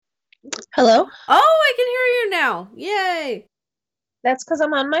Hello? Oh, I can hear you now. Yay. That's because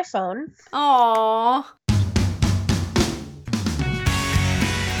I'm on my phone. Aw.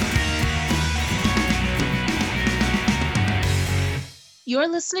 You're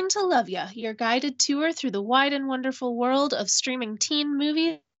listening to Love Ya, your guided tour through the wide and wonderful world of streaming teen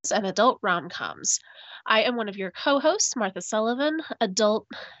movies and adult rom-coms. I am one of your co-hosts, Martha Sullivan, adult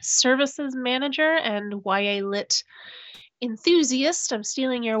services manager and YA lit enthusiast. I'm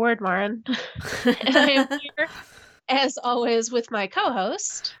stealing your word, Marin. And I am here, as always, with my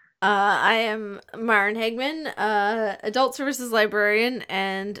co-host. I am Maren Hagman, adult services librarian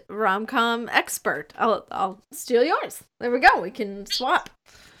and rom-com expert. I'll steal yours. There we go. We can swap.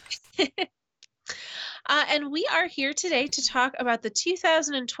 And we are here today to talk about the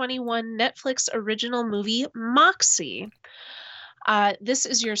 2021 Netflix original movie Moxie. This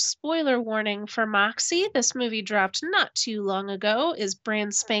is your spoiler warning for Moxie. This movie dropped not too long ago, is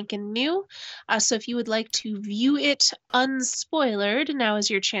brand spanking new. So if you would like to view it unspoilered, now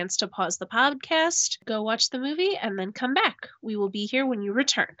is your chance to pause the podcast, go watch the movie, and then come back. We will be here when you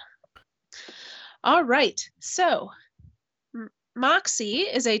return. All right. So Moxie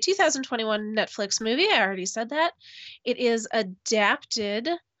is a 2021 Netflix movie. I already said that. It is adapted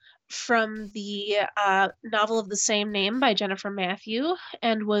from the novel of the same name by Jennifer Matthew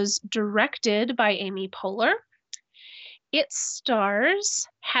and was directed by Amy Poehler. It stars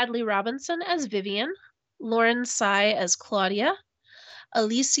Hadley Robinson as Vivian, Lauren Tsai as Claudia,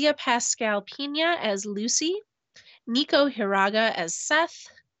 Alicia Pascal Pina as Lucy, Nico Hiraga as Seth,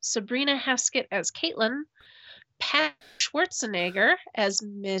 Sabrina Heskett as Caitlin, Pat Schwarzenegger as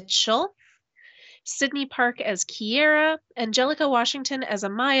Mitchell, Sydney Park as Kiera, Angelica Washington as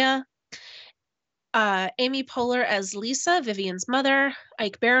Amaya, Amy Poehler as Lisa, Vivian's mother,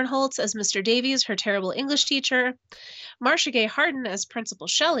 Ike Barinholtz as Mr. Davies, her terrible English teacher, Marcia Gay Harden as Principal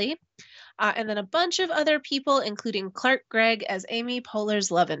Shelley, and then a bunch of other people, including Clark Gregg as Amy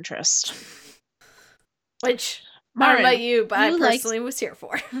Poehler's love interest. Which, I don't know Marin, about you, but I you liked. personally was here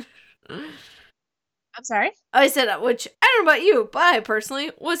for. I'm sorry? I said, which, I don't know about you, but I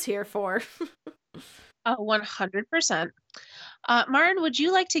personally was here for. 100%. Marin, would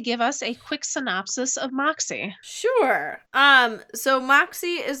you like to give us a quick synopsis of Moxie? Sure. So Moxie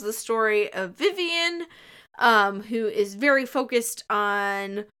is the story of Vivian, who is very focused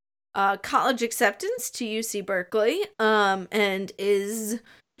on college acceptance to UC Berkeley, and is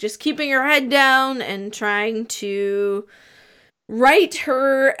just keeping her head down and trying to write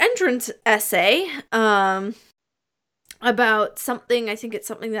her entrance essay, about something. I think it's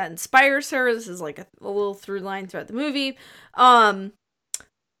something that inspires her. This is like a little through line throughout the movie.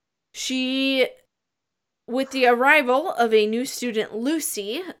 She With the arrival of a new student,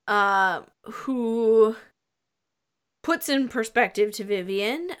 Lucy, who puts in perspective to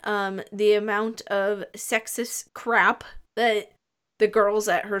Vivian the amount of sexist crap that the girls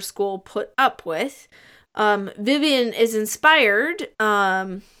at her school put up with. Vivian is inspired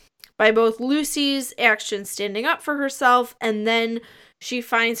by both Lucy's actions standing up for herself, and then she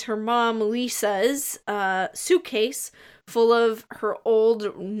finds her mom, Lisa's, suitcase full of her old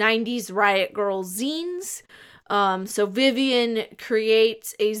 90s Riot Girl zines. So Vivian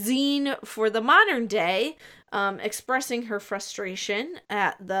creates a zine for the modern day, expressing her frustration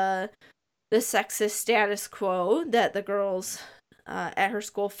at the sexist status quo that the girls at her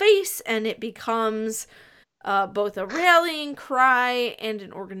school face, and it becomes both a rallying cry and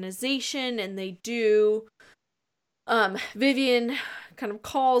an organization, and they do. Vivian kind of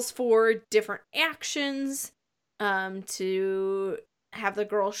calls for different actions to have the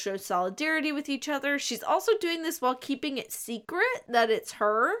girls show solidarity with each other. She's also doing this while keeping it secret that it's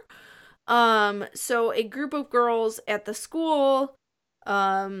her. So a group of girls at the school,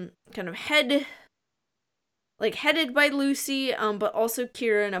 kind of headed by Lucy, but also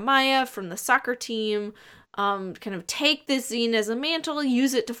Kira and Amaya from the soccer team, kind of take this zine as a mantle,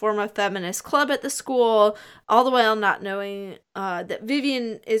 use it to form a feminist club at the school, all the while not knowing that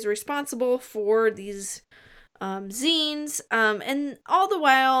Vivian is responsible for these zines, and all the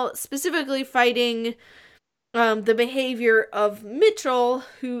while specifically fighting the behavior of Mitchell,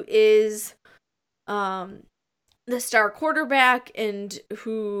 who is the star quarterback and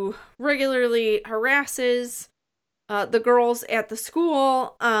who regularly harasses the girls at the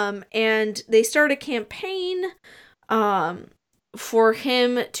school, and they start a campaign for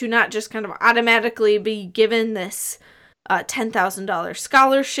him to not just kind of automatically be given this $10,000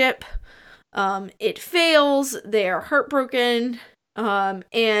 scholarship. It fails. They are heartbroken,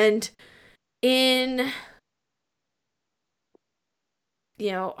 and in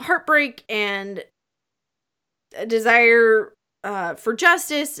heartbreak and a desire for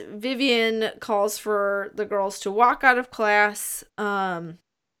justice. Vivian calls for the girls to walk out of class.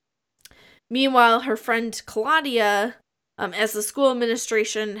 Meanwhile, her friend Claudia, as the school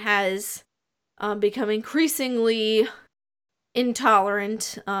administration has become increasingly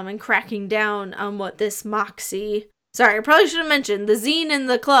intolerant and cracking down on what this Moxie. Sorry, I probably should have mentioned the zine and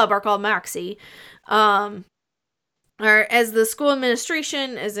the club are called Moxie. Or as the school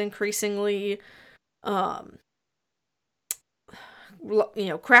administration is increasingly,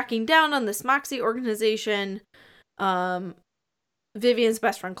 cracking down on this Moxie organization. Vivian's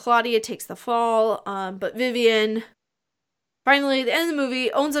best friend Claudia takes the fall, but Vivian finally, at the end of the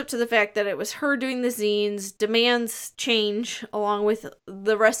movie, owns up to the fact that it was her doing the zines, demands change along with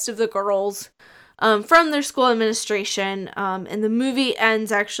the rest of the girls from their school administration. And the movie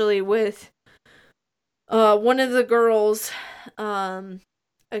ends actually with one of the girls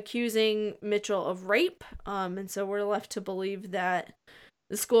accusing Mitchell of rape. And so we're left to believe that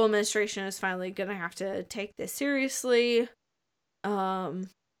the school administration is finally going to have to take this seriously.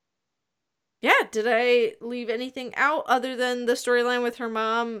 Yeah, did I leave anything out other than the storyline with her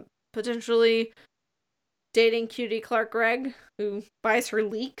mom potentially dating cutie Clark Gregg, who buys her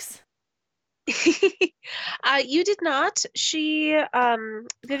leaks? You did not.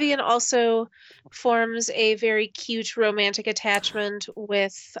 Vivian also forms a very cute romantic attachment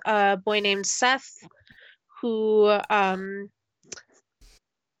with a boy named Seth, who, I don't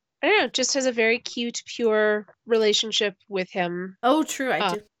know, just has a very cute, pure relationship with him. Oh, true,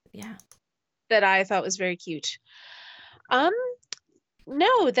 I did, yeah. That I thought was very cute. No,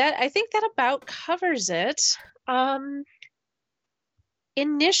 I think that about covers it.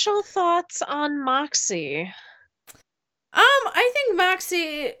 Initial thoughts on Moxie. I think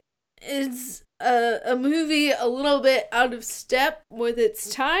Moxie is a movie a little bit out of step with its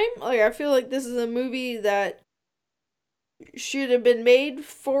time. Like, I feel like this is a movie that should have been made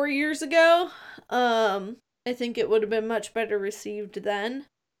 4 years ago. I think it would have been much better received then.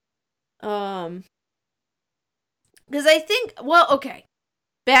 Because I think, well, okay,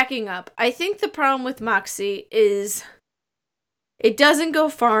 backing up, I think the problem with Moxie is it doesn't go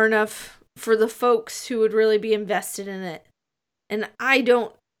far enough for the folks who would really be invested in it. And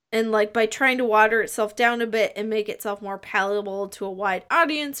by trying to water itself down a bit and make itself more palatable to a wide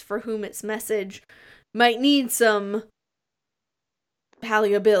audience for whom its message might need some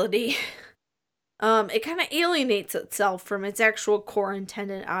palatability, it kind of alienates itself from its actual core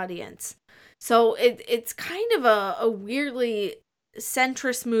intended audience. So it's kind of a weirdly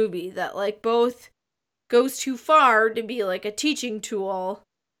centrist movie that like both goes too far to be like a teaching tool,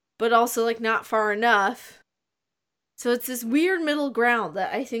 but also like not far enough. So it's this weird middle ground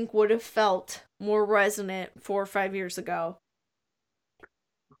that I think would have felt more resonant 4 or 5 years ago.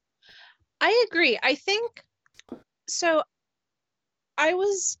 I agree. I think so. I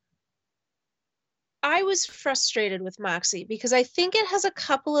was frustrated with Moxie because I think it has a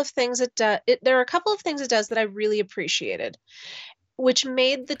couple of things there are a couple of things it does that I really appreciated, which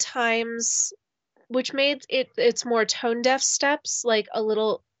made its more tone deaf steps like a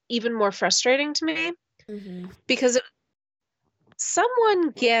little even more frustrating to me. Mm-hmm. Because someone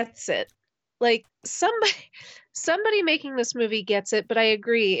gets it. Like somebody making this movie gets it, but I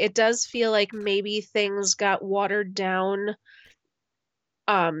agree. It does feel like maybe things got watered down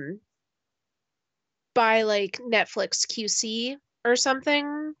by like Netflix QC or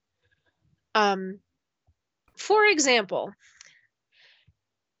something. For example,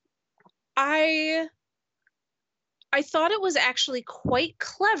 I thought it was actually quite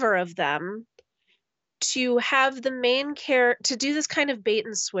clever of them to have the main character to do this kind of bait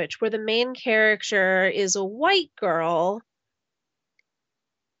and switch where the main character is a white girl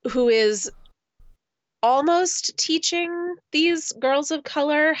who is almost teaching these girls of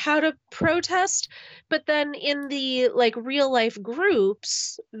color how to protest, but then in the like real life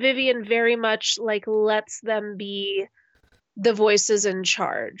groups, Vivian very much like lets them be the voices in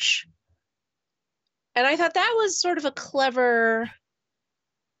charge. And I thought that was sort of a clever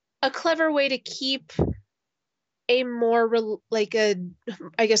way to keep a more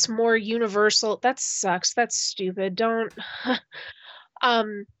I guess more universal. That sucks. That's stupid. Don't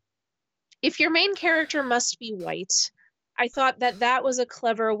if your main character must be white, I thought that was a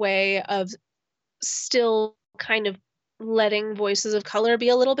clever way of still kind of letting voices of color be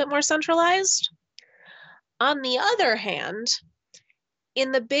a little bit more centralized. On the other hand,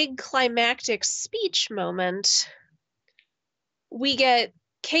 in the big climactic speech moment, we get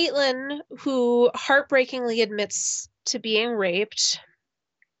Caitlin, who heartbreakingly admits to being raped,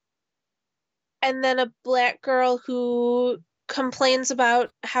 and then a black girl who complains about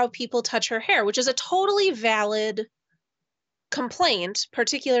how people touch her hair, which is a totally valid complaint,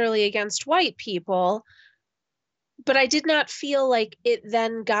 particularly against white people, but I did not feel like it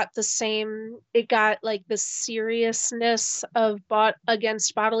then got it got like the seriousness of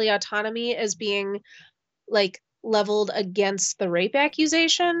against bodily autonomy as being like leveled against the rape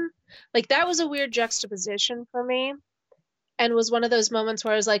accusation. Like that was a weird juxtaposition for me and was one of those moments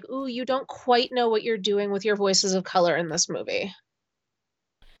where I was like, ooh, you don't quite know what you're doing with your voices of color in this movie.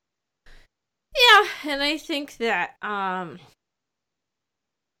 Yeah, and I think that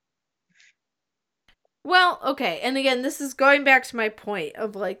well, okay, and again, this is going back to my point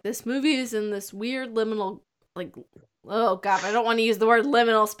of like this movie is in this weird liminal, like, oh god, I don't want to use the word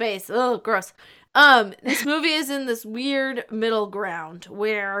liminal space. Oh, gross. This movie is in this weird middle ground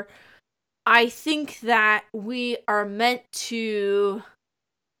where I think that we are meant to,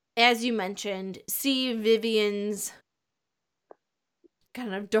 as you mentioned, see Vivian's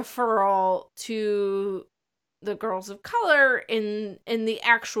kind of deferral to the girls of color in the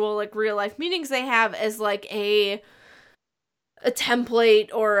actual like real life meetings they have as like a template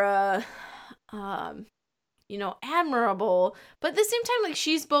or a admirable, but at the same time like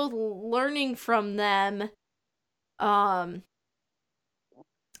she's both learning from them and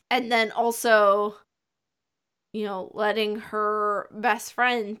then also letting her best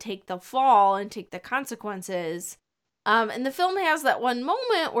friend take the fall and take the consequences. And the film has that one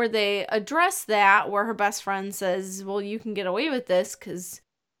moment where they address that, where her best friend says, well, you can get away with this because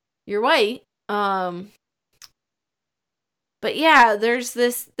you're white. But yeah, there's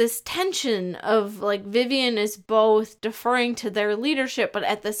this tension of, like, Vivian is both deferring to their leadership, but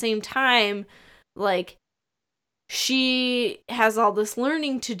at the same time, like, she has all this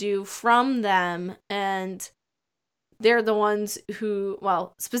learning to do from them, and they're the ones who,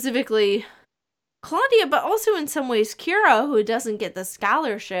 well, specifically Claudia, but also in some ways Kira, who doesn't get the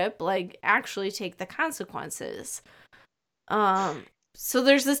scholarship, like, actually take the consequences. So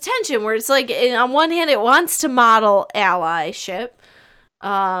there's this tension where it's like, on one hand, it wants to model allyship,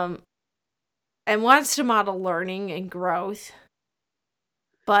 and wants to model learning and growth,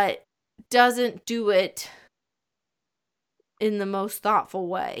 but doesn't do it in the most thoughtful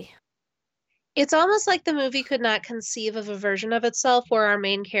way. It's almost like the movie could not conceive of a version of itself where our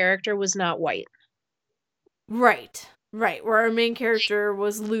main character was not white. Right, where our main character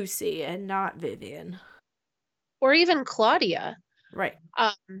was Lucy and not Vivian. Or even Claudia. Right.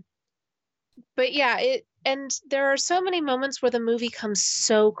 But yeah, and there are so many moments where the movie comes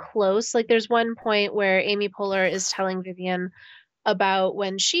so close. Like there's one point where Amy Poehler is telling Vivian about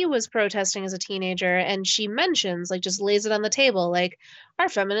when she was protesting as a teenager, and she mentions, like, just lays it on the table, like, our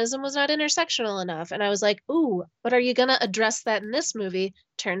feminism was not intersectional enough. And I was like, ooh, but are you gonna address that in this movie?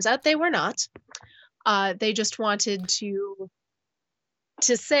 Turns out they were not. They just wanted to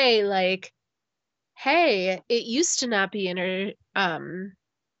say, like, hey, it used to not be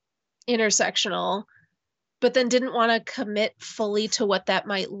intersectional, but then didn't want to commit fully to what that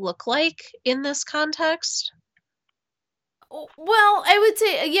might look like in this context. Well, I would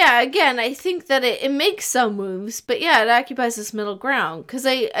say, yeah, again, I think that it makes some moves, but yeah, it occupies this middle ground, because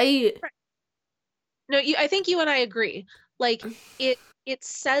I No, I think you and I agree. Like, it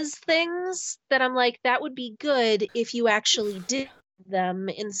says things that I'm like, that would be good if you actually did them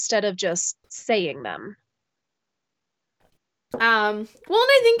instead of just saying them. Well, and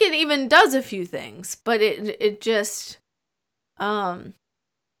I think it even does a few things, but it just, again,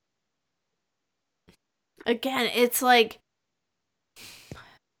 it's like,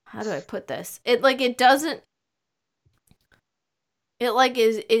 how do I put this? It doesn't, it like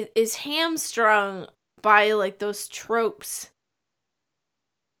is hamstrung by like those tropes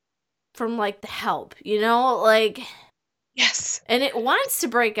from like The Help, like, Yes. and it wants to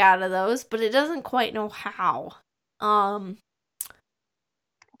break out of those, but it doesn't quite know how.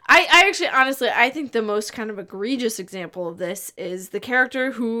 I actually, honestly, I think the most kind of egregious example of this is the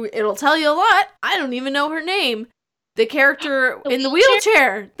character who, it'll tell you a lot, I don't even know her name. The character in the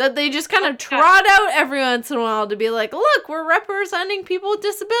wheelchair that they just kind of trot out every once in a while to be like, look, we're representing people with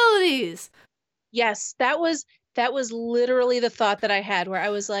disabilities. Yes, that was literally the thought that I had, where I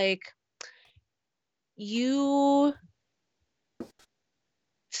was like, you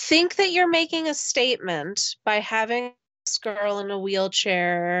think that you're making a statement by having this girl in a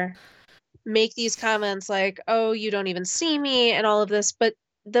wheelchair make these comments like, oh, you don't even see me and all of this, but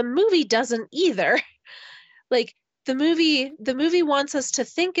the movie doesn't either. Like, the movie wants us to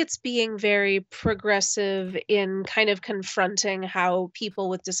think it's being very progressive in kind of confronting how people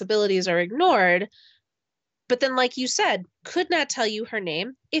with disabilities are ignored, but then, like you said, could not tell you her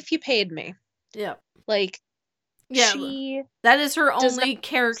name if you paid me. Yeah. Like, yeah, that is her only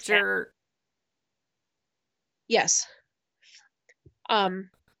character. Yes.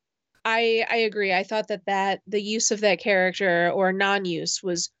 Um, I agree. I thought that the use of that character or non-use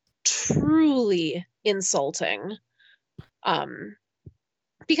was truly insulting. Um,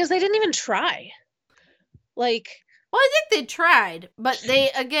 because they didn't even try. Like, Well, I think they tried, but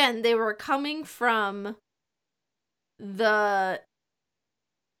they were coming from the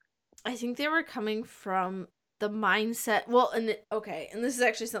I think they were coming from the mindset. Well, and this is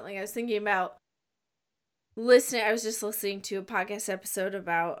actually something I was thinking about listening. I was just listening to a podcast episode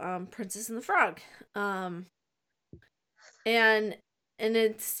about Princess and the Frog. Um and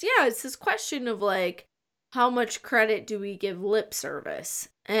it's this question of like how much credit do we give lip service?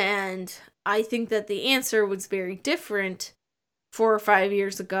 And I think that the answer was very different 4 or 5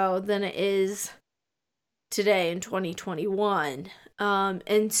 years ago than it is today in 2021.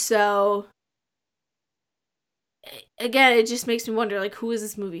 And so again, it just makes me wonder, like, who is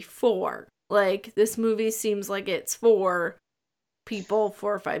this movie for? Like, this movie seems like it's for people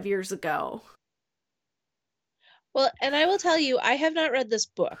 4 or 5 years ago. well, and I will tell you, I have not read this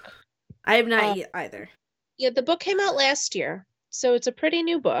book. I have not yet either. Yeah, the book came out last year, so it's a pretty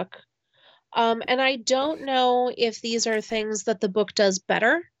new book. And I don't know if these are things that the book does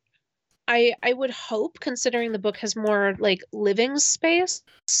better. I would hope, considering the book has more like living space.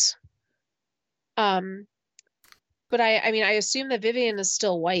 Um, but I mean, I assume that Vivian is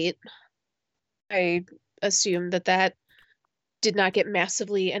still white. I assume that did not get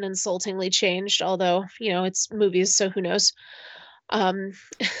massively and insultingly changed, although, it's movies, so who knows. Um,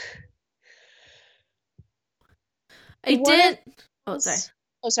 I one of did. Oh, sorry.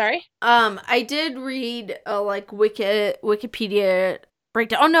 Oh, sorry. I did read a like Wikipedia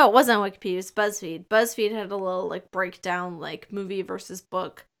breakdown. Oh no, it wasn't Wikipedia. It was BuzzFeed. BuzzFeed had a little like breakdown, like movie versus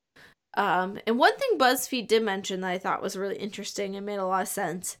book. And one thing BuzzFeed did mention that I thought was really interesting and made a lot of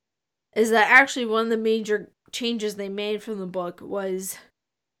sense is that actually one of the major changes they made from the book was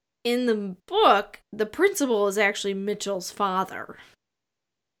in the book, the principal is actually Mitchell's father.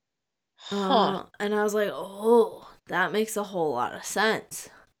 And I was like, oh, that makes a whole lot of sense.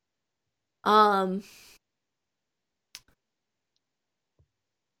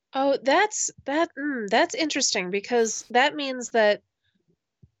 Oh, that's interesting because that means that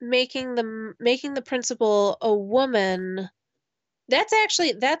making the principal a woman, that's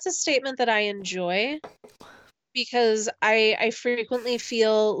a statement that I enjoy because I frequently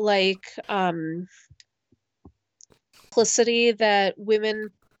feel like complicity that women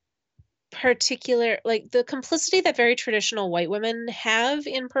like the complicity that very traditional white women have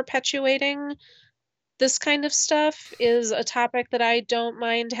in perpetuating this kind of stuff is a topic that I don't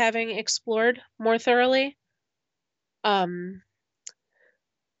mind having explored more thoroughly. Um,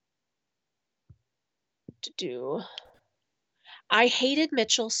 to do. I hated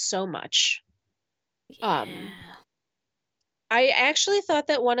Mitchell so much. Yeah. I actually thought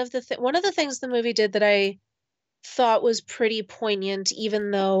that one of the things the movie did that I thought was pretty poignant, even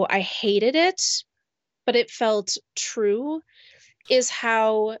though I hated it, but it felt true, is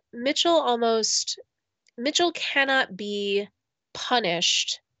how Mitchell cannot be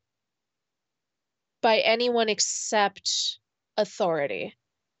punished by anyone except authority.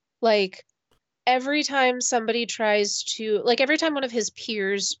 Like every time every time one of his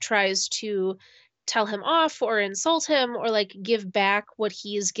peers tries to tell him off or insult him or like give back what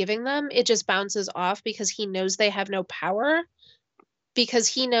he is giving them, it just bounces off because he knows they have no power, because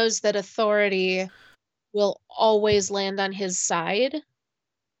he knows that authority will always land on his side.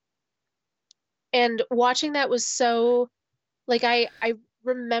 And watching that was so like I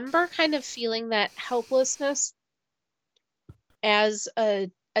remember kind of feeling that helplessness as a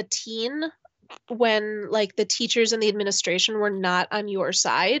teen when like the teachers and the administration were not on your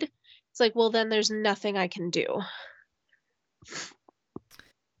side. It's like, well, then there's nothing I can do.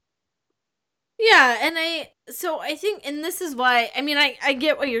 Yeah, and I think, and this is why, I mean, I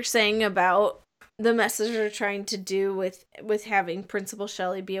get what you're saying about the message they're trying to do with having Principal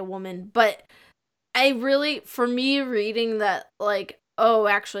Shelley be a woman, but I really, for me, reading that, like, oh,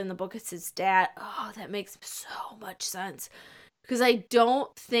 actually in the book it's his dad, oh, that makes so much sense. Because I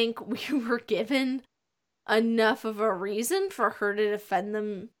don't think we were given enough of a reason for her to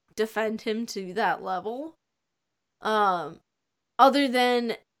defend him to that level. Other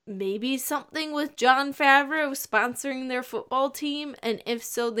than maybe something with Jon Favreau sponsoring their football team, and if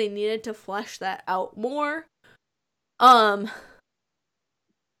so, they needed to flesh that out more.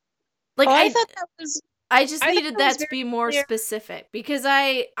 Like I thought that was I just needed that to very be more clear. specific because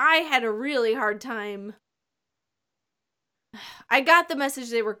I had a really hard time. I got the message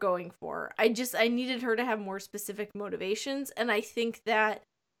they were going for. I needed her to have more specific motivations, and I think that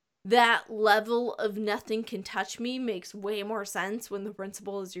that level of nothing can touch me makes way more sense when the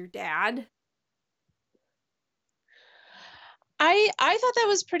principal is your dad. I thought that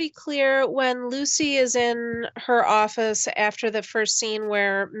was pretty clear when Lucy is in her office after the first scene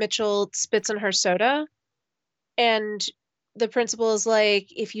where Mitchell spits in her soda, and the principal is like,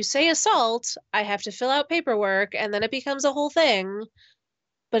 if you say assault, I have to fill out paperwork, and then it becomes a whole thing.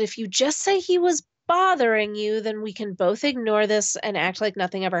 But if you just say he was bothering you, then we can both ignore this and act like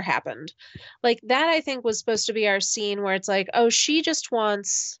nothing ever happened. Like that I think was supposed to be our scene where it's like, oh, she just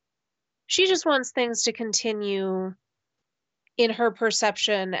wants things to continue in her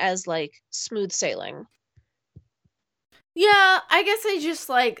perception as like smooth sailing. Yeah, I guess I just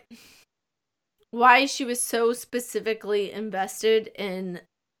like why she was so specifically invested in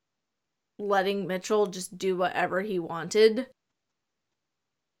letting Mitchell just do whatever he wanted.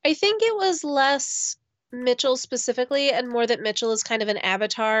 I think it was less Mitchell specifically and more that Mitchell is kind of an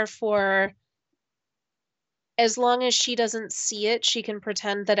avatar for, as long as she doesn't see it, she can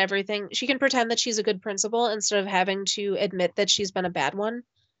pretend that she's a good principal instead of having to admit that she's been a bad one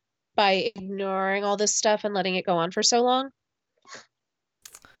by ignoring all this stuff and letting it go on for so long.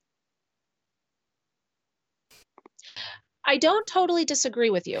 I don't totally disagree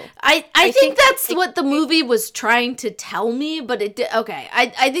with you. I think that's what the movie was trying to tell me, but it did. Okay,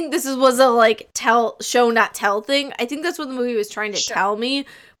 I think was a like show not tell thing. I think that's what the movie was trying to tell me,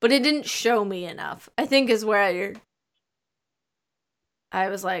 but it didn't show me enough. I think is where I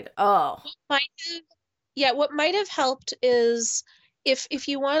was like, oh, what might have helped is if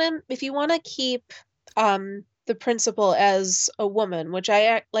you want to keep the principal as a woman, which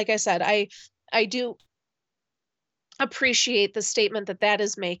like I said, I do appreciate the statement that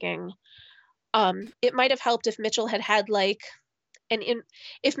is making. It might have helped if Mitchell had like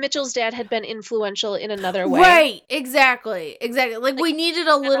if Mitchell's dad had been influential in another way. Right, exactly. Like we needed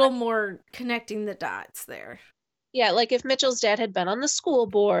a little more connecting the dots there. Yeah, like if Mitchell's dad had been on the school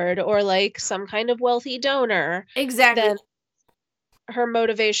board or like some kind of wealthy donor. Exactly. Then her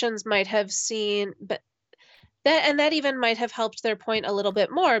motivations might have seen, but that even might have helped their point a little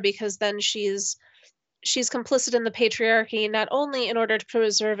bit more, because then she's complicit in the patriarchy, not only in order to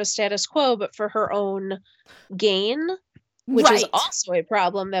preserve a status quo, but for her own gain, which is also a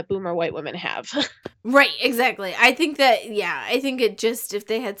problem that boomer white women have. Right, exactly. I think it just, if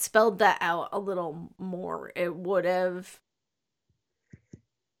they had spelled that out a little more, it would have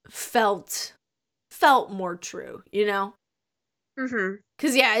felt more true, you know? Mm-hmm.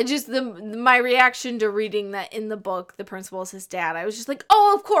 Because, yeah, it just, my reaction to reading that in the book, the principal is his dad, I was just like,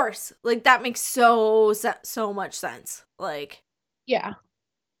 oh, of course! Like, that makes so much sense. Like, yeah.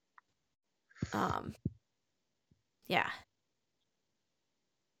 Yeah.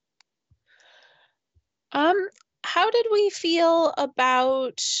 How did we feel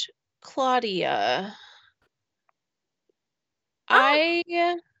about Claudia? I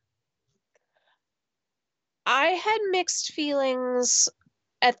had mixed feelings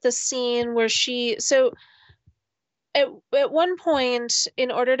at the scene where at one point, in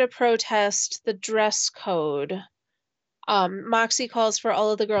order to protest the dress code, Moxie calls for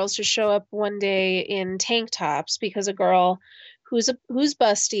all of the girls to show up one day in tank tops because a girl who's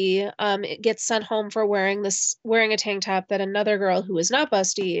busty gets sent home for wearing a tank top that another girl who is not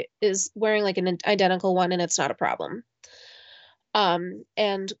busty is wearing like an identical one, and it's not a problem.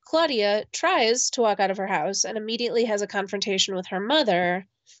 And Claudia tries to walk out of her house and immediately has a confrontation with her mother.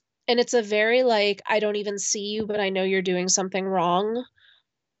 And it's a very like, I don't even see you, but I know you're doing something wrong.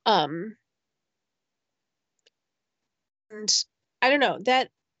 And I don't know, that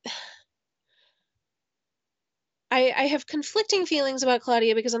I have conflicting feelings about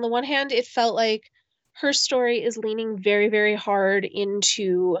Claudia, because on the one hand, it felt like her story is leaning very, very hard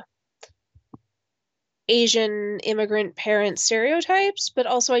into Asian immigrant parent stereotypes, but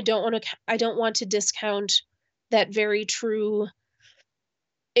also I don't want to discount that very true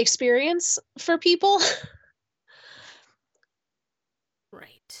experience for people.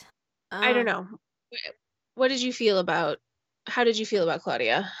 Right. I don't know. How did you feel about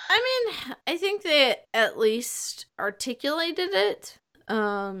Claudia? I mean, I think they at least articulated it.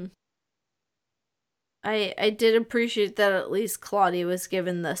 I did appreciate that at least Claudia was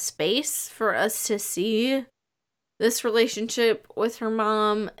given the space for us to see this relationship with her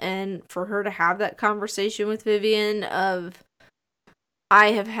mom, and for her to have that conversation with Vivian of,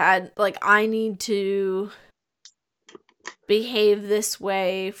 I need to behave this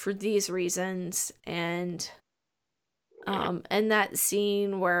way for these reasons, and that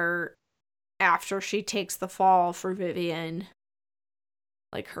scene where after she takes the fall for Vivian,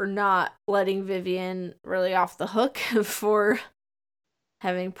 like her not letting Vivian really off the hook for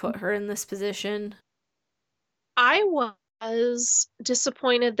having put her in this position. I was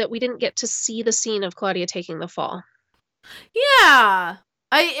disappointed that we didn't get to see the scene of Claudia taking the fall. Yeah.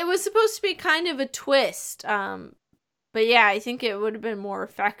 It was supposed to be kind of a twist. But yeah, I think it would have been more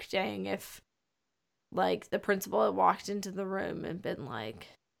affecting if, like, the principal had walked into the room and been like,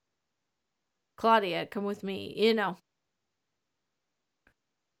 Claudia, come with me, you know.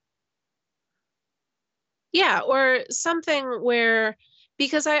 Yeah, or something where,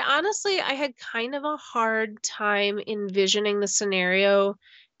 because I had kind of a hard time envisioning the scenario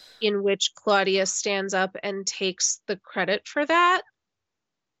in which Claudia stands up and takes the credit for that.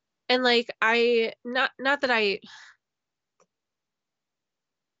 And like not that I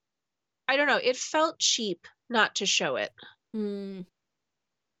don't know, it felt cheap not to show it.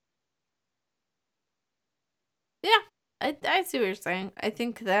 Yeah, I see what you're saying. I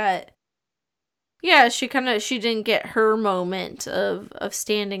think that, yeah, she didn't get her moment of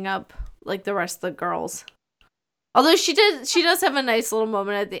standing up like the rest of the girls. Although she does have a nice little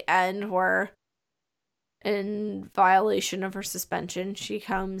moment at the end where, in violation of her suspension, she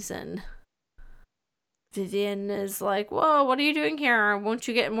comes and Vivian is like, whoa, what are you doing here? Won't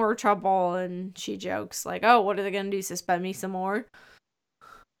you get in more trouble? And she jokes like, oh, what are they gonna do, suspend me some more?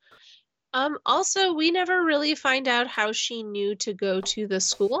 Also, we never really find out how she knew to go to the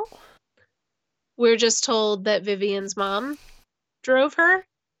school. We're just told that Vivian's mom drove her.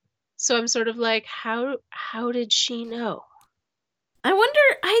 So I'm sort of like, how did she know? I wonder,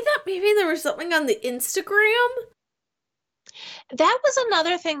 I thought maybe there was something on the Instagram. That was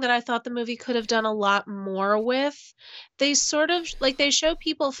another thing that I thought the movie could have done a lot more with. They sort of, like, they show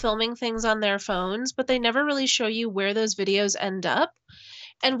people filming things on their phones, but they never really show you where those videos end up.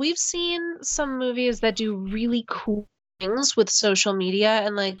 And we've seen some movies that do really cool things with social media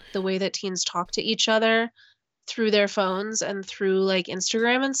and like the way that teens talk to each other through their phones and through like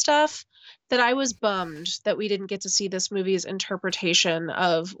Instagram and stuff, that I was bummed that we didn't get to see this movie's interpretation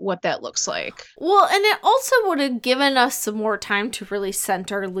of what that looks like. Well, and it also would have given us some more time to really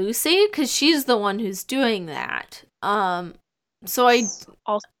center Lucy, because she's the one who's doing that. So I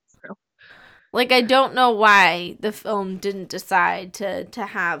also true. Like, I don't know why the film didn't decide to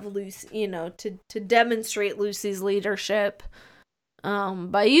have Lucy, you know, to demonstrate Lucy's leadership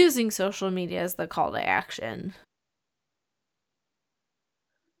by using social media as the call to action.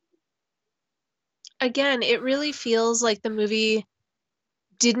 Again, it really feels like the movie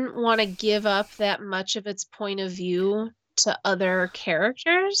didn't want to give up that much of its point of view to other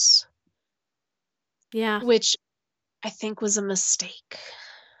characters. Yeah. Which I think was a mistake.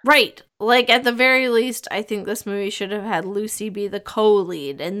 Right. Like, at the very least, I think this movie should have had Lucy be the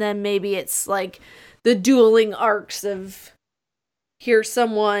co-lead, and then maybe it's like the dueling arcs of, here's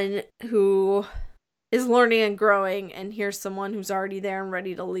someone who is learning and growing, and here's someone who's already there and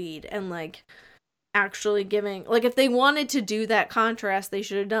ready to lead, and like actually giving, like, if they wanted to do that contrast, they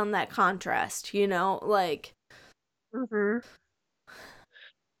should have done that contrast, you know, like. Would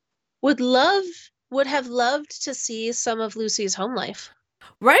have loved to see some of Lucy's home life.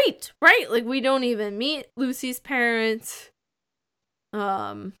 Right. Like, we don't even meet Lucy's parents.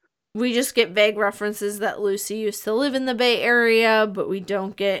 We just get vague references that Lucy used to live in the Bay Area, but we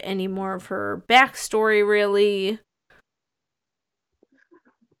don't get any more of her backstory, really.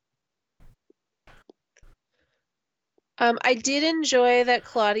 I did enjoy that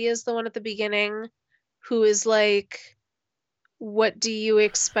Claudia is the one at the beginning who is like, what do you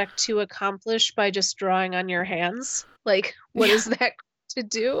expect to accomplish by just drawing on your hands? Like, what is that to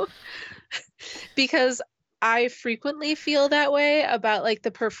do? Because I frequently feel that way about like the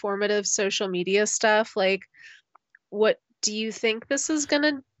performative social media stuff. Like, what do you think this is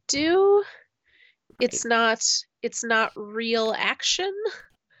gonna do? Right. It's not real action.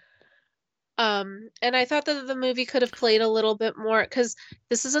 And I thought that the movie could have played a little bit more, because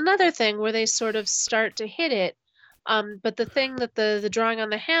this is another thing where they sort of start to hit it. But the thing that the drawing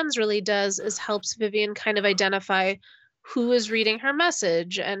on the hands really does is helps Vivian kind of identify who is reading her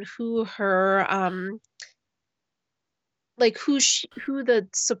message and who her like who the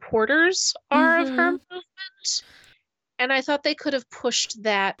supporters are of her movement. And I thought they could have pushed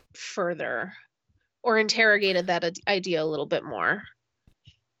that further or interrogated that idea a little bit more.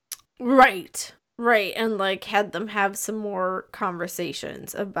 Right. And like had them have some more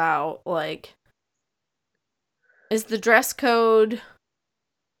conversations about, like, is the dress code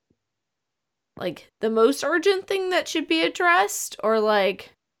like the most urgent thing that should be addressed, or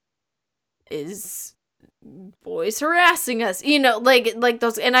like, is boys harassing us, you know, like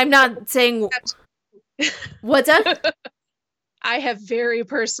those. And I'm not saying what's that. I have very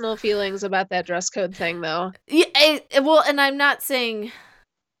personal feelings about that dress code thing, though. Yeah, well, and I'm not saying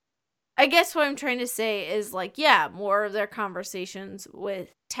I guess what I'm trying to say is, like, yeah, more of their conversations with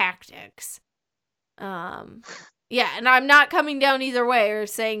tactics. Yeah, and I'm not coming down either way or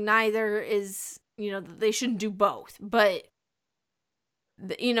saying neither is, that they shouldn't do both, but,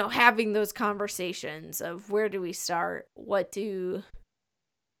 having those conversations of where do we start? What are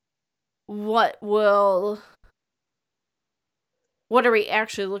we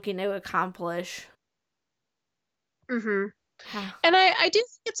actually looking to accomplish? Mm-hmm. And I do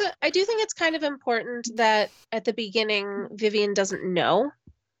think it's kind of important that at the beginning Vivian doesn't know.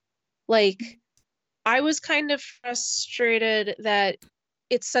 Like, I was kind of frustrated that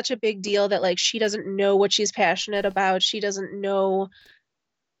it's such a big deal that like she doesn't know what she's passionate about. She doesn't know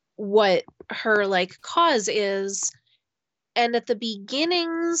what her like cause is. And at the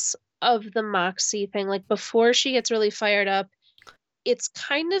beginnings of the Moxie thing, like before she gets really fired up, it's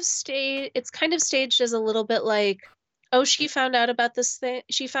kind of staged as a little bit like, oh, she found out this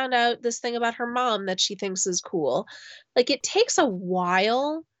thing about her mom that she thinks is cool. Like, it takes a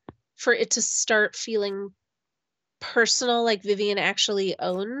while for it to start feeling personal, like Vivian actually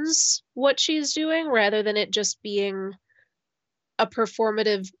owns what she's doing rather than it just being a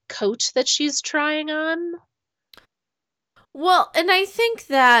performative coat that she's trying on. Well, and I think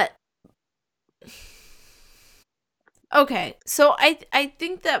that, okay, so I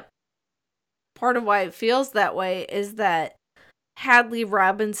think that part of why it feels that way is that Hadley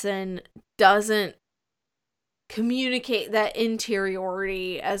Robinson doesn't communicate that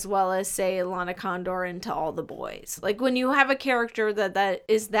interiority as well as, say, Lana Condor into All the Boys. Like, when you have a character that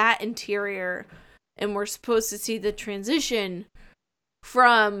is that interior, and we're supposed to see the transition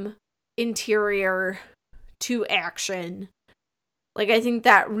from interior to action, like, I think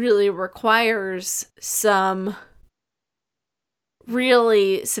that really requires some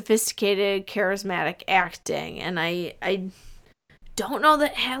really sophisticated, charismatic acting, and I don't know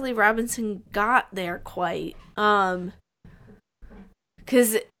that Hadley Robinson got there quite.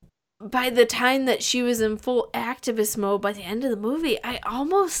 Because by the time that she was in full activist mode by the end of the movie, I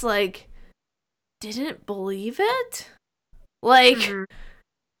almost, like, didn't believe it. Like, Mm-hmm.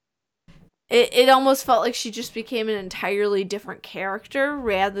 it almost felt like she just became an entirely different character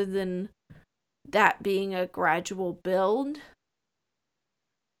rather than that being a gradual build.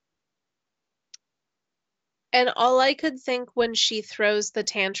 And all I could think when she throws the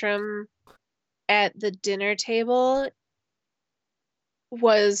tantrum at the dinner table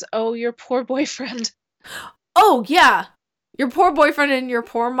was, oh, your poor boyfriend. Oh, yeah. Your poor boyfriend and your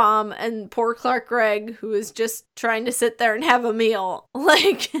poor mom and poor Clark Gregg, who is just trying to sit there and have a meal.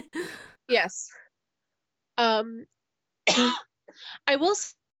 Like, Yes. I will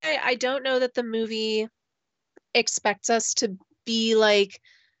say, I don't know that the movie expects us to be like,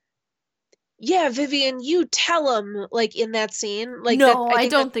 yeah, Vivian, you tell him, like, in that scene. Like, that, no, I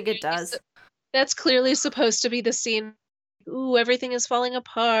don't think it does. That's clearly supposed to be the scene. Ooh, everything is falling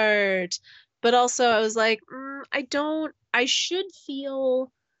apart. But also, I was like, I should feel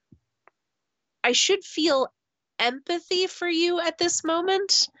empathy for you at this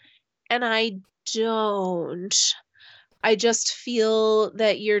moment, and I don't. I just feel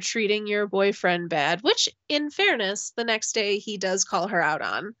that you're treating your boyfriend bad, which, in fairness, the next day he does call her out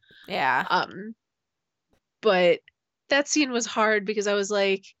on. Yeah. But that scene was hard because I was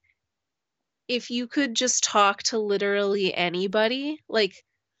like, if you could just talk to literally anybody, like,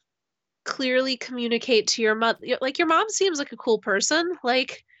 clearly communicate to your mother, like, your mom seems like a cool person,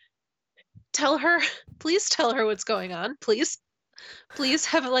 like, please tell her what's going on, please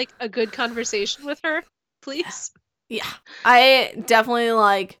have like a good conversation with her, please. Yeah. I definitely,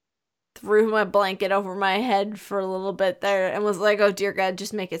 like, threw my blanket over my head for a little bit there and was like, oh dear God,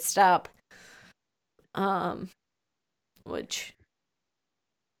 just make it stop. Which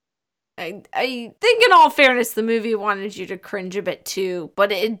I think, in all fairness, the movie wanted you to cringe a bit too,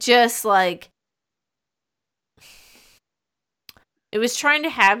 but it just, like, it was trying to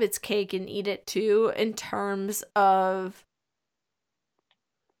have its cake and eat it too, in terms of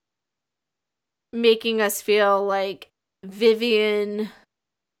making us feel like Vivian,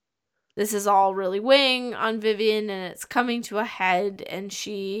 this is all really weighing on Vivian and it's coming to a head and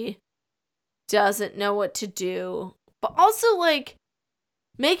she doesn't know what to do. But also, like,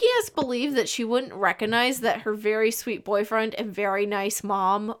 making us believe that she wouldn't recognize that her very sweet boyfriend and very nice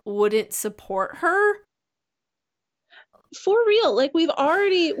mom wouldn't support her. For real, like, we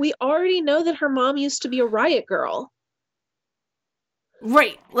already know that her mom used to be a riot girl.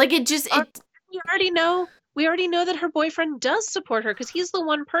 Right. Like, We already know that her boyfriend does support her because he's the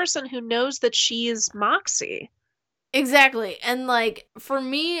one person who knows that she is Moxie. Exactly. And, like, for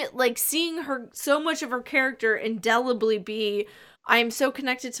me, like, seeing her, so much of her character indelibly be, I'm so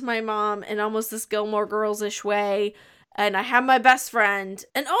connected to my mom in almost this Gilmore Girls-ish way, and I have my best friend,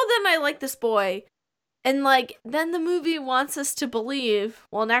 and oh, then I like this boy. And, like, then the movie wants us to believe,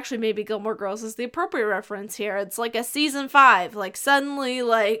 well, and actually maybe Gilmore Girls is the appropriate reference here. It's like a season 5. Like, suddenly,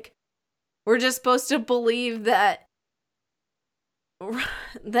 like, we're just supposed to believe that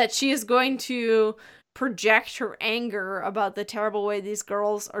she is going to project her anger about the terrible way these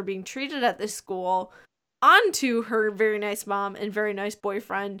girls are being treated at this school onto her very nice mom and very nice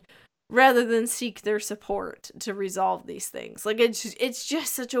boyfriend, rather than seek their support to resolve these things. Like, it's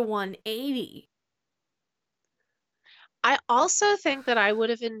just such a 180. I also think that I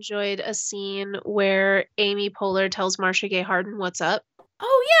would have enjoyed a scene where Amy Poehler tells Marcia Gay Harden what's up.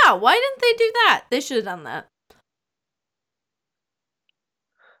 Oh yeah, why didn't they do that? They should have done that.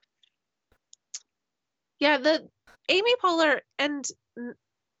 Yeah, the Amy Poehler, and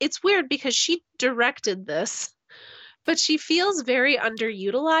it's weird because she directed this, but she feels very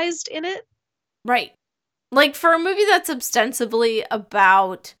underutilized in it. Right. Like, for a movie that's ostensibly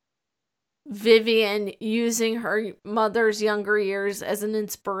about Vivian using her mother's younger years as an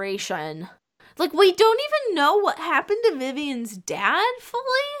inspiration. Like, we don't even know what happened to Vivian's dad fully.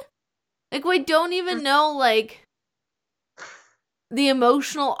 Like, we don't even know, like, the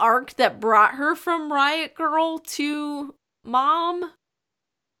emotional arc that brought her from Riot Girl to mom.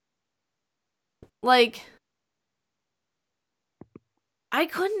 Like, I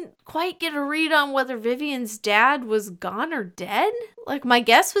couldn't quite get a read on whether Vivian's dad was gone or dead. Like, my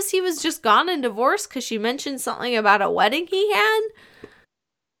guess was he was just gone and divorced because she mentioned something about a wedding he had.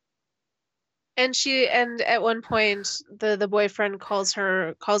 And at one point, the boyfriend calls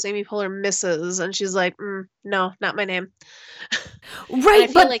Amy Poehler Mrs., and she's like, no, not my name.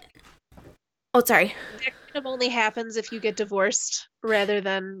 Right, but like, oh, sorry. That kind of only happens if you get divorced, rather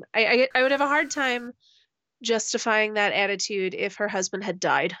than I would have a hard time justifying that attitude if her husband had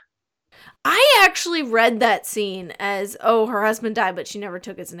died. I actually read that scene as, oh, her husband died, but she never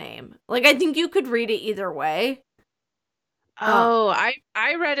took his name. Like, I think you could read it either way. Oh,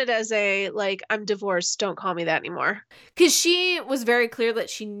 I read it as a, like, I'm divorced, don't call me that anymore. Because she was very clear that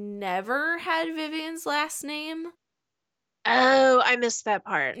she never had Vivian's last name. Oh, I missed that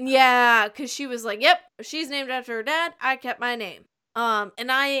part. Yeah, because she was like, yep, she's named after her dad, I kept my name. And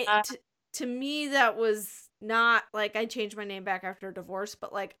to me, that was not, like, I changed my name back after a divorce,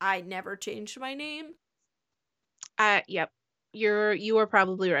 but, like, I never changed my name. Yep. You are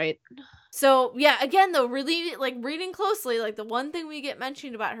probably right. So, yeah, again, though, really, like, reading closely, like, the one thing we get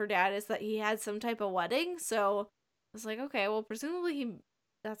mentioned about her dad is that he had some type of wedding, so I was like, okay, well, presumably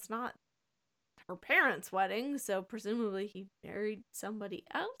that's not her parents' wedding, so presumably he married somebody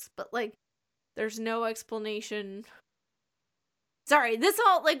else, but, like, there's no explanation. Sorry, this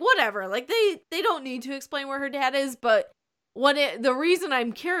all, like, whatever, like, they don't need to explain where her dad is, but the reason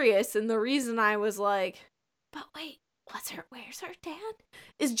I'm curious and the reason I was like, but wait, where's her dad?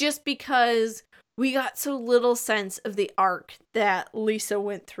 Is just because we got so little sense of the arc that Lisa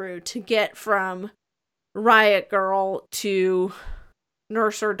went through to get from Riot Girl to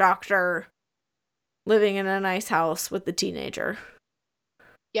nurse or doctor living in a nice house with the teenager.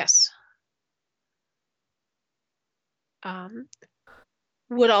 Yes.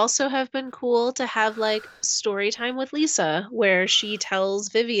 Would also have been cool to have, like, story time with Lisa where she tells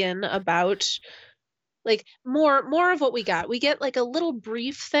Vivian about, like, more of what we got. We get, like, a little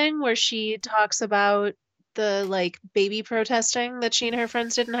brief thing where she talks about the, like, baby protesting that she and her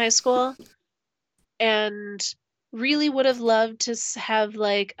friends did in high school, and really would have loved to have,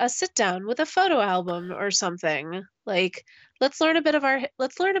 like, a sit down with a photo album or something. Like, let's learn a bit of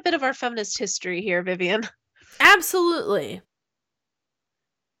our feminist history here, Vivian. Absolutely.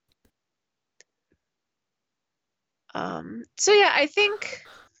 So yeah, I think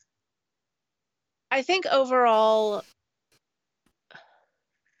overall,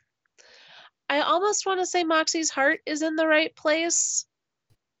 I almost want to say Moxie's heart is in the right place,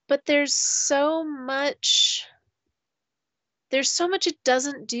 but there's so much it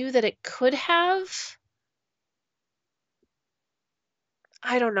doesn't do that it could have.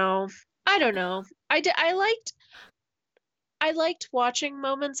 I don't know. I liked watching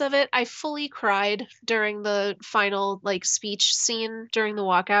moments of it. I fully cried during the final, like, speech scene during the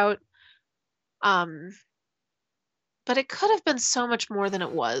walkout. But it could have been so much more than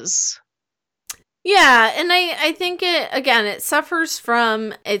it was. Yeah, and I think it suffers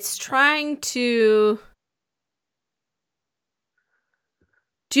from, it's trying to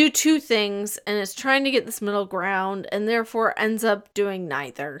do two things, and it's trying to get this middle ground, and therefore ends up doing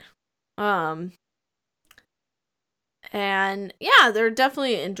neither. And yeah, there are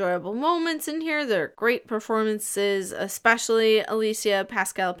definitely enjoyable moments in here. There are great performances, especially Alicia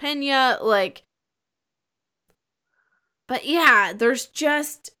Pascal Pena. Like, but yeah, there's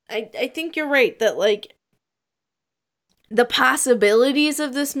just, I think you're right that, like, the possibilities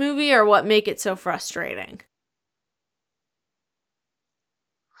of this movie are what make it so frustrating.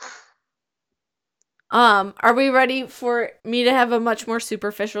 Are we ready for me to have a much more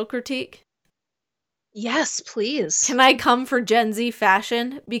superficial critique? Yes, please. Can I come for Gen Z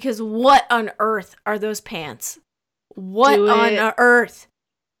fashion? Because what on earth are those pants? What on earth?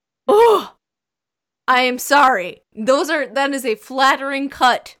 Oh, I am sorry. That is a flattering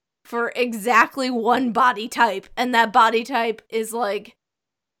cut for exactly one body type, and that body type is like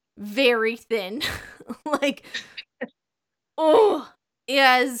very thin. Like, oh,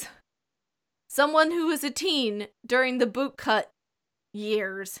 as someone who was a teen during the bootcut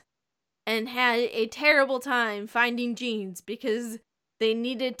years and had a terrible time finding jeans because they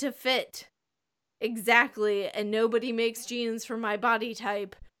needed to fit exactly, and nobody makes jeans for my body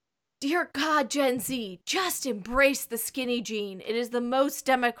type. Dear God, Gen Z, just embrace the skinny jean. It is the most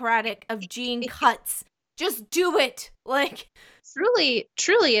democratic of jean cuts. Just do it. Like,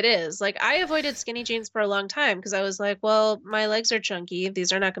 truly it is. Like, I avoided skinny jeans for a long time because I was like, well, my legs are chunky.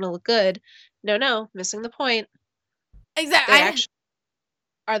 These are not going to look good. No, missing the point. exactly. They actually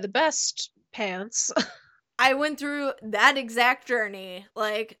are the best pants. I went through that exact journey.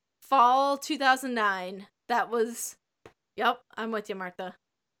 Like, fall 2009. That was, yep, I'm with you, Martha.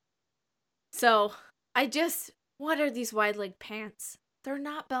 So, what are these wide leg pants? They're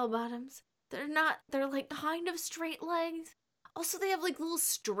not bell bottoms. They're like kind of straight legs. Also, they have like little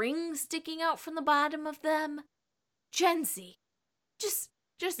strings sticking out from the bottom of them. Gen Z. Just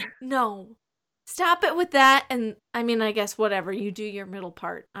no. Stop it with that. And I mean, I guess whatever, you do your middle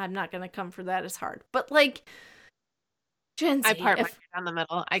part. I'm not going to come for that as hard. But like, Gen Z. I part my hair down the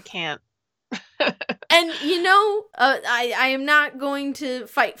middle. I can't. And I am not going to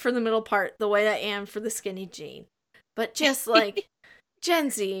fight for the middle part the way I am for the skinny jean. But just like, Gen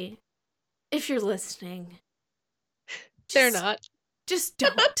Z, if you're listening, they're not. Just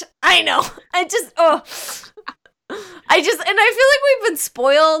don't. I know. And I feel like we've been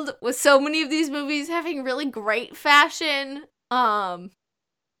spoiled with so many of these movies having really great fashion. That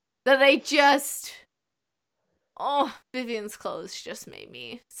Vivian's clothes just made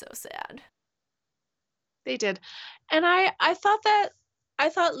me so sad. They did. And I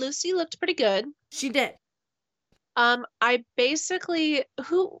thought Lucy looked pretty good. She did. I basically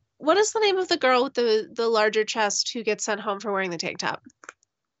what is the name of the girl with the larger chest who gets sent home for wearing the tank top?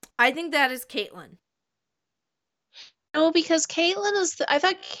 I think that is Caitlin. No, because I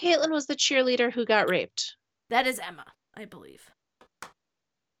thought Caitlin was the cheerleader who got raped. That is Emma, I believe.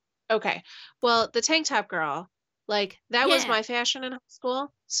 Okay. Well, the tank top girl, like, that was my fashion in high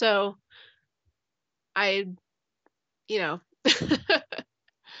school. So I, yeah,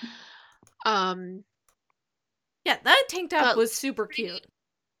 that tank top was super cute.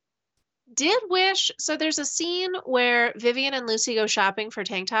 So there's a scene where Vivian and Lucy go shopping for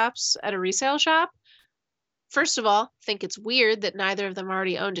tank tops at a resale shop. First of all, think it's weird that neither of them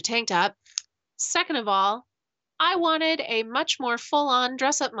already owned a tank top. Second of all, I wanted a much more full-on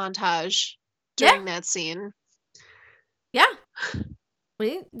dress-up montage during that scene. Yeah.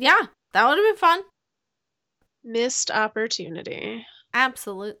 Yeah, that would have been fun. Missed opportunity.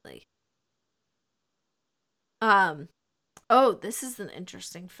 Absolutely. This is an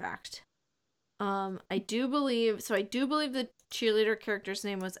interesting fact. I do believe the cheerleader character's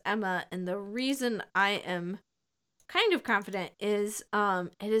name was Emma, and the reason I am kind of confident is it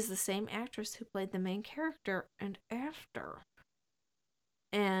is the same actress who played the main character and After.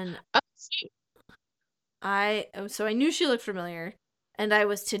 And I knew she looked familiar, and I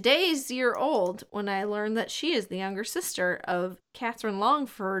was today's year old when I learned that she is the younger sister of Catherine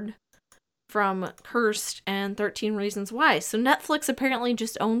Longford from Cursed and 13 Reasons Why. So Netflix apparently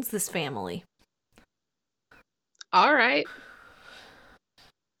just owns this family. All right.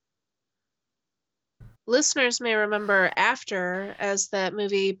 Listeners may remember After as that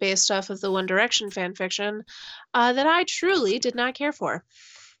movie based off of the One Direction fanfiction that I truly did not care for.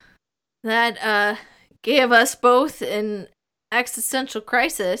 That gave us both an existential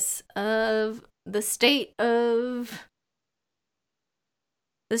crisis of the state of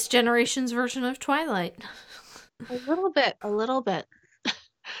this generation's version of Twilight. A little bit.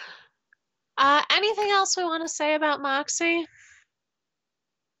 Anything else we want to say about Moxie?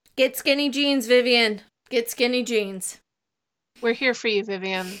 Get skinny jeans, Vivian. Get skinny jeans. We're here for you,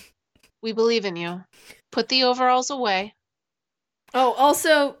 Vivian. We believe in you. Put the overalls away. Oh,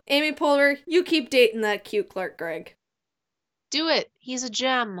 also, Amy Poehler, you keep dating that cute Clark Gregg. Do it. He's a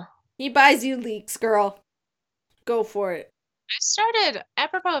gem. He buys you leeks, girl. Go for it. I started,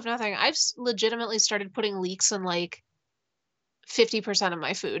 apropos of nothing, I've legitimately started putting leeks in like 50% of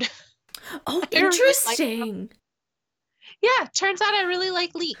my food. Oh, I really like them. interesting. Yeah, turns out I really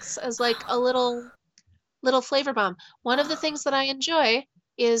like leeks as like a little flavor bomb. One of the things that I enjoy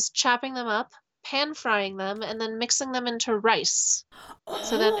is chopping them up, pan frying them, and then mixing them into rice.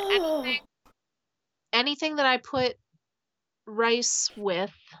 So then Oh. anything that I put rice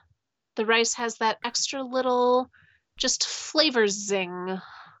with, the rice has that extra little just flavor zing.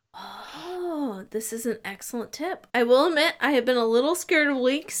 Oh, this is an excellent tip. I will admit, I have been a little scared of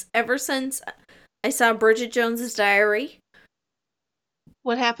leeks ever since I saw Bridget Jones's Diary.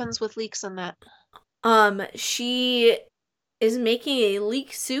 What happens with leeks in that? She is making a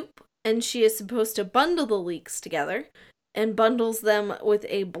leek soup, and she is supposed to bundle the leeks together and bundles them with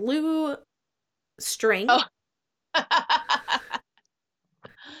a blue string. Oh.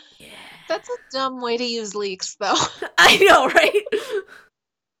 Yeah. That's a dumb way to use leeks, though. I know, right?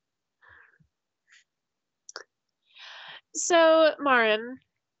 So, Marin,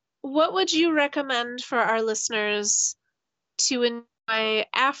 what would you recommend for our listeners to enjoy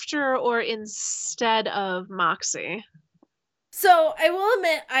after or instead of Moxie? So, I will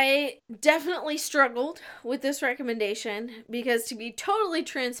admit, I definitely struggled with this recommendation because, to be totally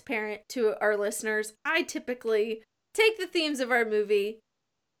transparent to our listeners, I typically take the themes of our movie,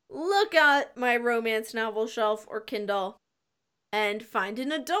 look at my romance novel shelf or Kindle, and find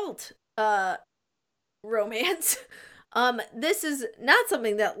an adult romance. This is not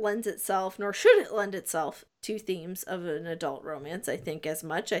something that lends itself, nor should it lend itself, to themes of an adult romance, I think, as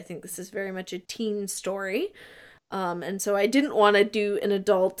much. I think this is very much a teen story. And so I didn't want to do an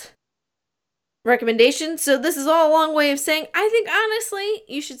adult recommendation. So this is all a long way of saying, I think honestly,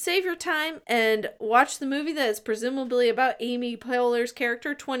 you should save your time and watch the movie that is presumably about Amy Poehler's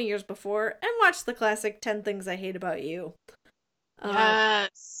character 20 years before, and watch the classic 10 Things I Hate About You.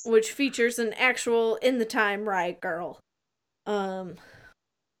 Yes. Which features an actual in the time riot girl. And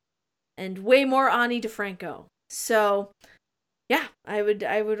way more Ani DeFranco. So yeah, I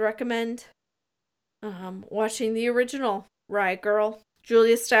would recommend watching the original Riot Girl,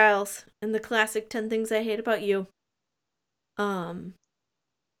 Julia Stiles, and the classic 10 Things I Hate About You.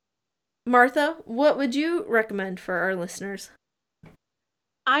 Martha, what would you recommend for our listeners?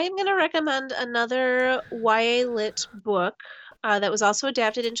 I am going to recommend another YA lit book that was also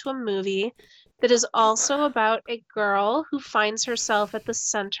adapted into a movie that is also about a girl who finds herself at the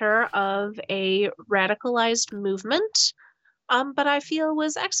center of a radicalized movement, but I feel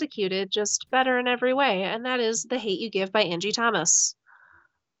was executed just better in every way, and that is The Hate You Give by Angie Thomas.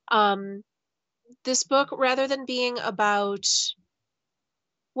 This book, rather than being about,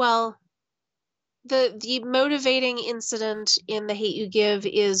 well, the motivating incident in The Hate You Give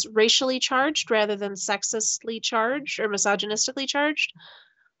is racially charged rather than sexistly charged or misogynistically charged.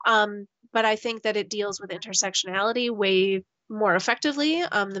 But I think that it deals with intersectionality way more effectively.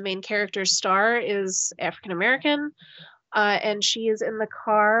 The main character Star is African American, and she is in the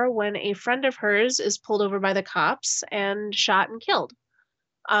car when a friend of hers is pulled over by the cops and shot and killed.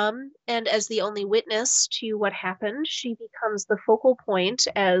 And as the only witness to what happened, she becomes the focal point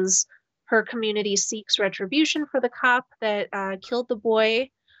as her community seeks retribution for the cop that killed the boy,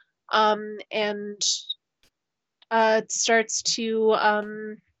 and starts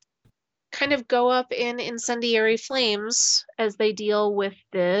to kind of go up in incendiary flames as they deal with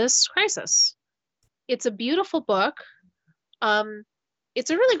this crisis. It's a beautiful book. It's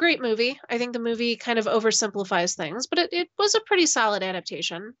a really great movie. I think the movie kind of oversimplifies things, but it was a pretty solid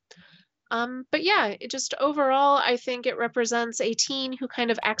adaptation. But yeah, it just overall, I think it represents a teen who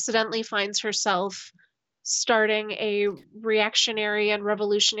kind of accidentally finds herself starting a reactionary and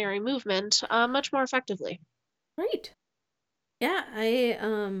revolutionary movement much more effectively. Right. Yeah,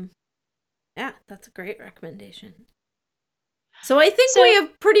 yeah, that's a great recommendation. So I think we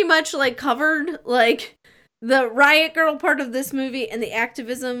have pretty much like covered like the Riot Girl part of this movie and the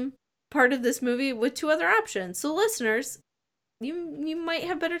activism part of this movie with two other options. So listeners, you might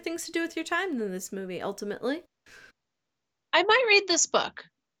have better things to do with your time than this movie ultimately. I might read this book.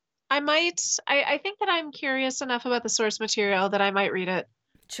 I think that I'm curious enough about the source material that I might read it.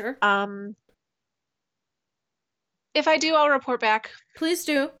 Sure. If I do, I'll report back. Please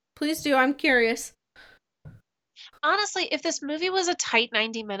do. Please do. I'm curious. Honestly, if this movie was a tight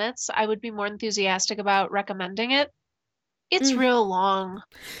 90 minutes, I would be more enthusiastic about recommending it. It's real long.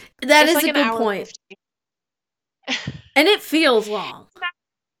 That is like a good point. And it feels long.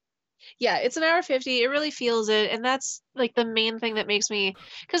 Yeah, it's an hour 50. It really feels it, and that's like the main thing that makes me,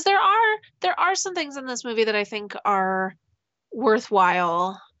 because there are some things in this movie that I think are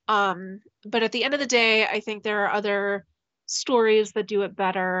worthwhile. But at the end of the day, I think there are other stories that do it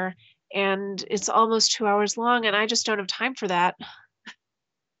better, and it's almost 2 hours long, and I just don't have time for that.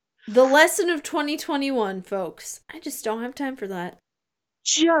 The lesson of 2021, folks. I just don't have time for that.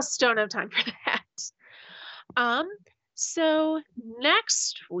 Just don't have time for that. Um, so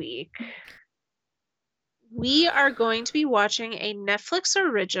next week we are going to be watching a Netflix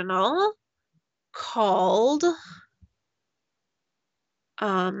original called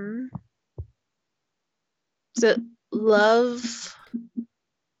is it Love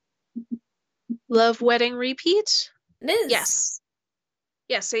Wedding Repeat? It is.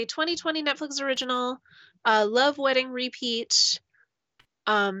 Yes, a 2020 Netflix original, Love Wedding Repeat,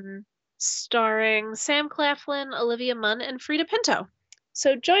 starring Sam Claflin, Olivia Munn, and Frida Pinto.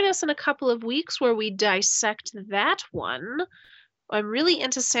 So join us in a couple of weeks where we dissect that one. I'm really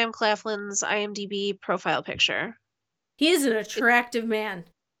into Sam Claflin's IMDb profile picture. He is an attractive man.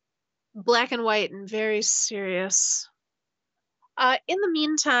 Black and white and very serious. In the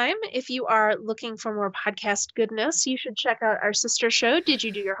meantime, if you are looking for more podcast goodness, you should check out our sister show, Did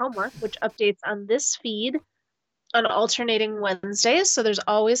You Do Your Homework, which updates on this feed on alternating Wednesdays. So there's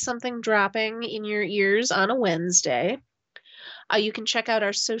always something dropping in your ears on a Wednesday. You can check out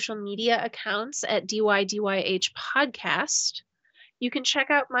our social media accounts at DYDYH Podcast. You can check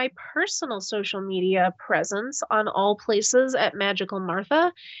out my personal social media presence on all places at Magical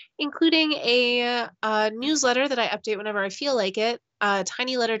Martha, including a newsletter that I update whenever I feel like it,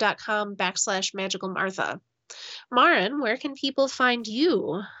 tinyletter.com/Magical Martha. Marin, where can people find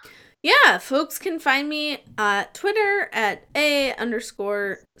you? Yeah, folks can find me at Twitter at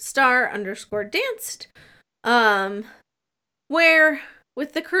 _star_danced. Where,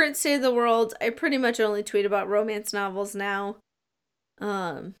 with the current state of the world, I pretty much only tweet about romance novels now.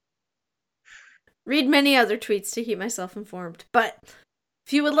 Read many other tweets to keep myself informed. But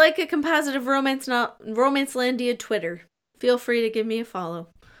if you would like a composite of Romancelandia Twitter, feel free to give me a follow.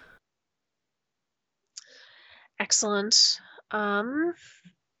 Excellent. I'm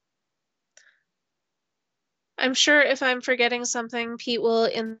sure if I'm forgetting something, Pete will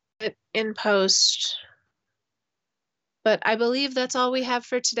in post. But I believe that's all we have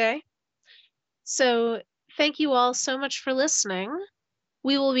for today. So thank you all so much for listening.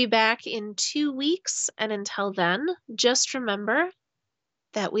 We will be back in 2 weeks, and until then, just remember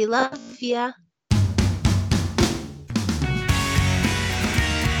that we love ya.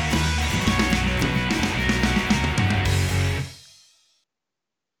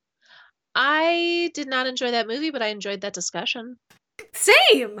 I did not enjoy that movie, but I enjoyed that discussion.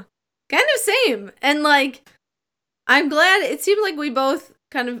 Same! Kind of same. And, like, I'm glad it seemed like we both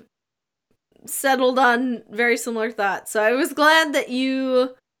kind of settled on very similar thoughts. So I was glad that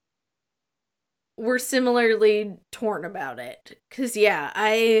you were similarly torn about it. Because, yeah,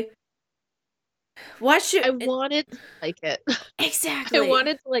 I watched it. I wanted to like it. Exactly. I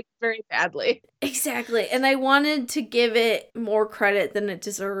wanted to like it very badly. Exactly. And I wanted to give it more credit than it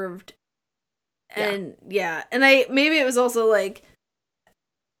deserved. And, yeah. And maybe it was also, like,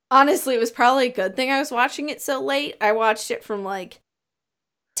 honestly, it was probably a good thing I was watching it so late. I watched it from, like,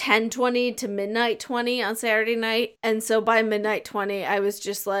 10:20 to midnight 20 on Saturday night, and so by midnight 20 I was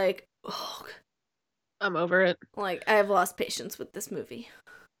just like, oh, I'm over it. Like, I have lost patience with this movie.